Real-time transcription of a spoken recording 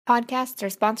Podcasts are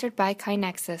sponsored by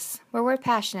KaiNexus, where we're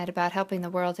passionate about helping the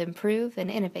world improve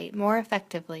and innovate more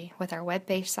effectively with our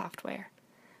web-based software.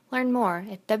 Learn more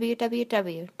at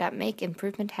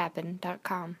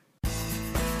www.makeimprovementhappen.com.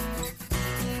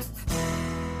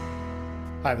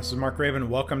 Hi, this is Mark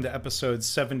Raven. Welcome to episode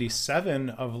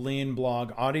 77 of Lean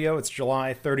Blog Audio. It's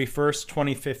July 31st,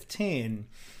 2015.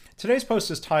 Today's post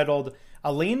is titled,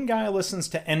 A Lean Guy Listens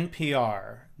to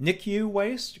NPR, NICU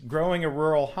Waste, Growing a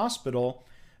Rural Hospital,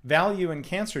 Value in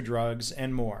Cancer Drugs,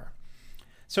 and more.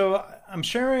 So I'm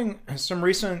sharing some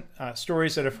recent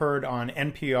stories that I've heard on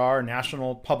NPR,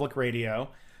 National Public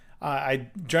Radio. I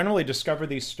generally discover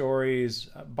these stories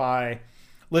by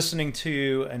listening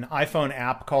to an iPhone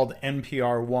app called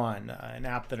NPR One, an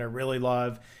app that I really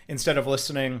love. Instead of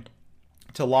listening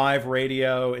to live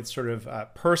radio, it's sort of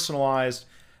personalized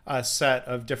set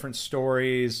of different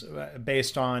stories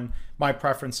based on my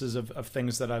preferences of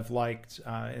things that I've liked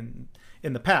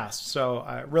in the past. So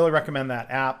I really recommend that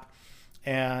app,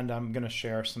 and I'm going to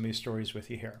share some of these stories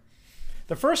with you here.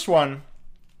 The first one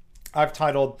I've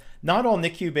titled, Not All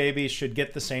NICU Babies Should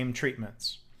Get the Same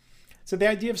Treatments. So the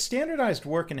idea of standardized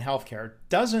work in healthcare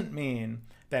doesn't mean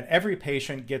that every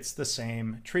patient gets the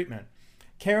same treatment.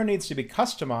 Care needs to be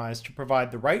customized to provide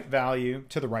the right value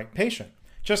to the right patient,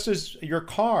 just as your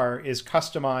car is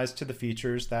customized to the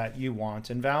features that you want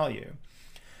and value.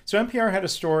 So NPR had a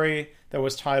story that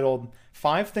was titled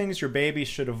 5 Things Your Baby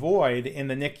Should Avoid in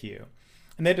the NICU.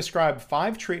 And they described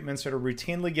 5 treatments that are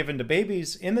routinely given to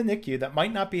babies in the NICU that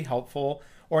might not be helpful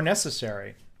or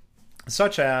necessary,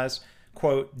 such as,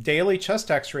 quote, daily chest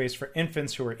x-rays for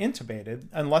infants who are intubated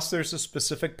unless there's a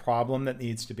specific problem that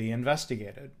needs to be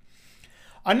investigated.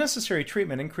 Unnecessary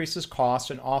treatment increases cost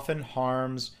and often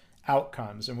harms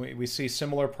outcomes. And we see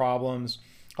similar problems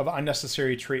of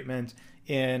unnecessary treatment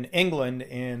in England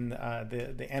in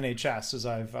the NHS, as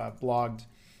I've blogged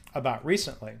about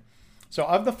recently. So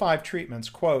of the 5 treatments,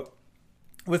 quote,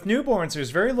 with newborns,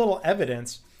 there's very little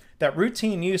evidence that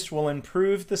routine use will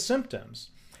improve the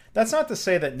symptoms. That's not to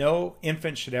say that no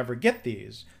infant should ever get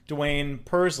these. Dwayne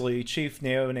Persley, chief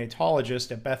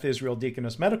neonatologist at Beth Israel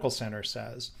Deaconess Medical Center,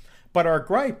 says. But our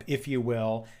gripe, if you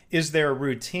will, is their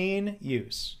routine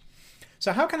use.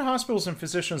 So how can hospitals and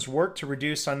physicians work to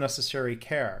reduce unnecessary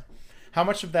care? How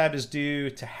much of that is due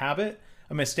to habit,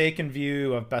 a mistaken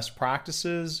view of best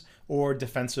practices, or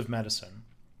defensive medicine?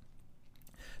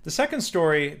 The second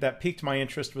story that piqued my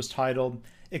interest was titled,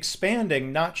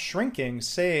 Expanding, Not Shrinking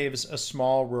Saves a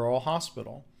Small Rural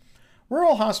Hospital.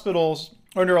 Rural hospitals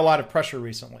are under a lot of pressure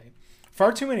recently.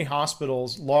 Far too many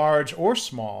hospitals, large or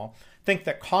small, think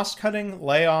that cost-cutting,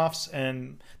 layoffs,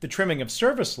 and the trimming of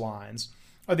service lines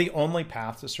are the only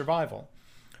path to survival.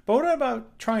 But what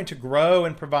about trying to grow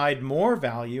and provide more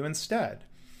value instead?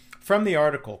 From the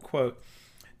article, quote,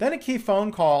 then a key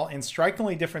phone call and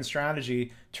strikingly different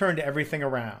strategy turned everything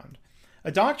around.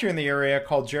 A doctor in the area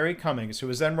called Jerry Cummings, who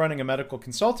was then running a medical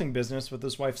consulting business with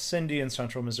his wife Cindy in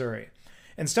central Missouri.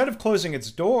 Instead of closing its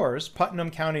doors,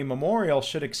 Putnam County Memorial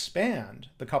should expand,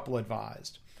 the couple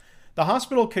advised. The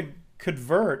hospital could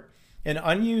convert an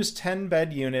unused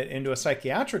 10-bed unit into a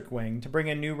psychiatric wing to bring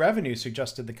in new revenue,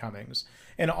 suggested the Cummings,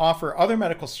 and offer other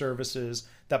medical services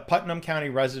that Putnam County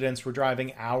residents were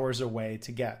driving hours away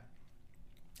to get.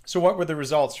 So what were the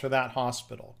results for that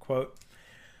hospital? Quote,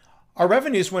 our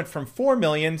revenues went from $4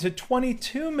 million to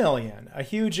 $22 million, a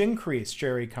huge increase,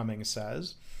 Jerry Cummings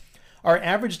says. Our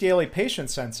average daily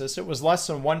patient census, it was less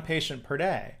than 1 patient per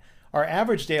day. Our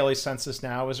average daily census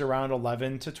now is around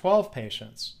 11 to 12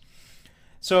 patients.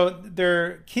 So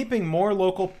they're keeping more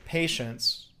local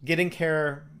patients getting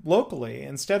care locally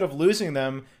instead of losing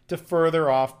them to further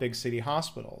off big city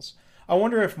hospitals. I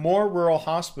wonder if more rural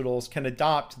hospitals can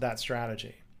adopt that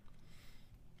strategy.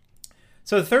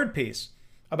 So the third piece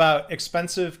about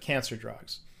expensive cancer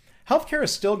drugs. Healthcare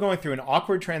is still going through an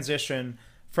awkward transition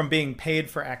from being paid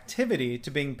for activity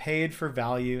to being paid for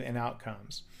value and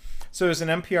outcomes. So there's an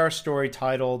NPR story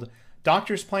titled,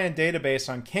 Doctors Plan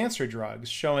Database on Cancer Drugs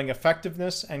Showing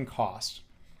Effectiveness and Cost.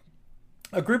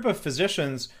 A group of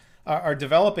physicians are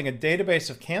developing a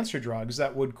database of cancer drugs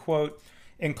that would, quote,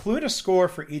 include a score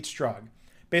for each drug,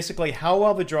 basically how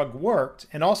well the drug worked,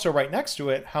 and also right next to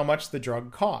it, how much the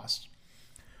drug cost.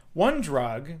 One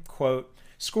drug, quote,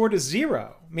 scored a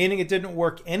 0, meaning it didn't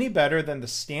work any better than the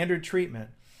standard treatment.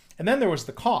 And then there was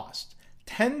the cost,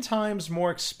 10 times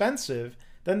more expensive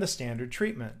than the standard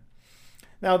treatment.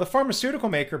 Now, the pharmaceutical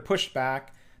maker pushed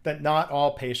back that not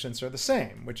all patients are the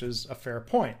same, which is a fair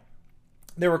point.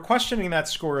 They were questioning that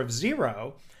score of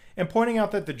 0 and pointing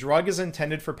out that the drug is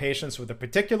intended for patients with a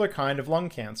particular kind of lung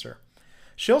cancer.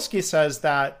 Shilsky says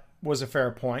that was a fair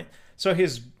point, So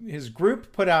his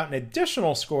group put out an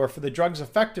additional score for the drug's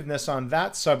effectiveness on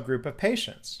that subgroup of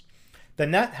patients. The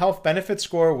net health benefit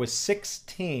score was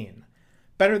 16,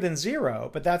 better than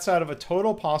 0, but that's out of a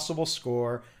total possible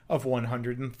score of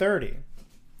 130.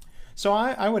 So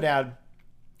I would add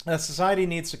that society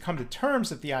needs to come to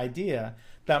terms with the idea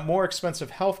that more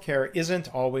expensive healthcare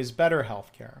isn't always better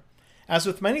healthcare. As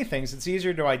with many things, it's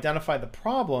easier to identify the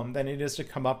problem than it is to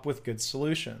come up with good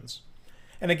solutions.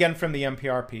 And again, from the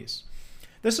NPR piece.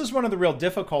 This is one of the real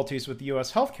difficulties with the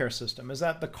US healthcare system, is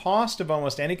that the cost of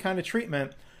almost any kind of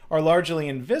treatment are largely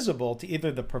invisible to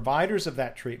either the providers of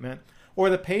that treatment or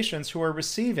the patients who are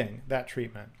receiving that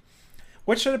treatment.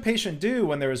 What should a patient do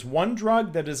when there is one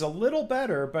drug that is a little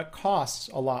better but costs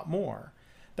a lot more?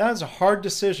 That is a hard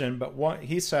decision, but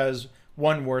he says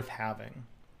one worth having.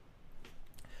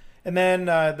 And then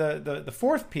the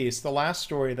fourth piece, the last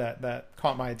story that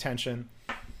caught my attention,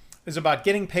 is about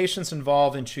getting patients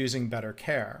involved in choosing better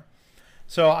care.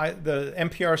 So the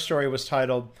NPR story was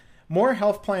titled, "More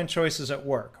Health Plan Choices at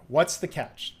Work. What's the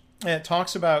Catch?" And it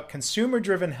talks about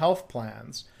consumer-driven health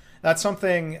plans. That's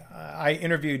something I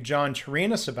interviewed John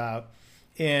Turinas about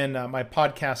in my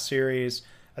podcast series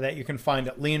that you can find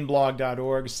at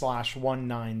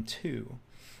leanblog.org/192.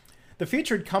 The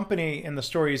featured company in the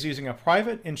story is using a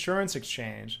private insurance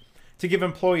exchange to give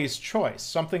employees choice,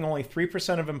 something only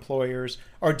 3% of employers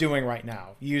are doing right now,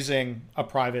 using a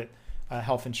private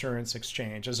health insurance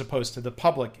exchange as opposed to the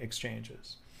public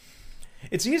exchanges.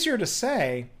 It's easier to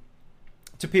say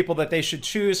to people that they should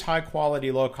choose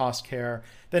high-quality, low-cost care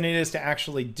than it is to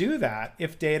actually do that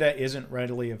if data isn't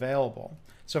readily available.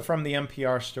 So from the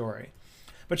NPR story.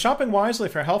 But shopping wisely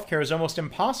for healthcare is almost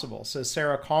impossible, says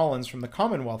Sarah Collins from the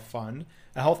Commonwealth Fund,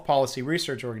 a health policy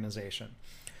research organization.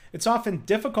 It's often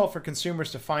difficult for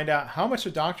consumers to find out how much a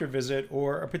doctor visit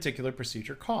or a particular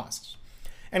procedure costs.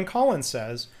 And Collins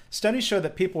says, studies show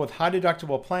that people with high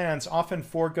deductible plans often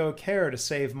forego care to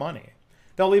save money.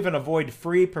 They'll even avoid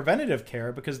free preventative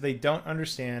care because they don't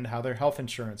understand how their health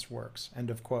insurance works, end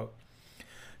of quote.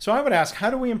 So I would ask, how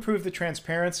do we improve the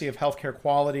transparency of healthcare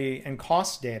quality and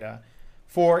cost data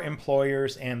for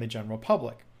employers and the general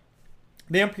public?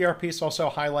 The NPR piece also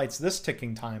highlights this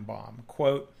ticking time bomb,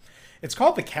 quote, "It's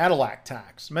called the Cadillac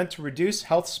tax, meant to reduce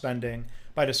health spending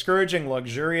by discouraging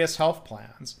luxurious health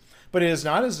plans, but it is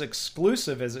not as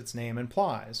exclusive as its name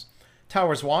implies.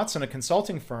 Towers Watson, a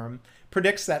consulting firm,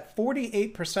 predicts that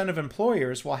 48% of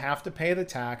employers will have to pay the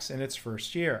tax in its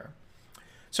first year."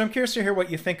 So I'm curious to hear what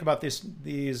you think about these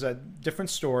different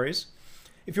stories.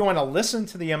 If you want to listen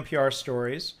to the NPR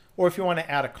stories, or if you want to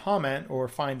add a comment or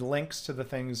find links to the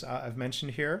things I've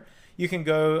mentioned here, you can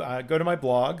go to my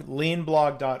blog,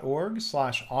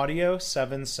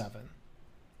 leanblog.org/audio77.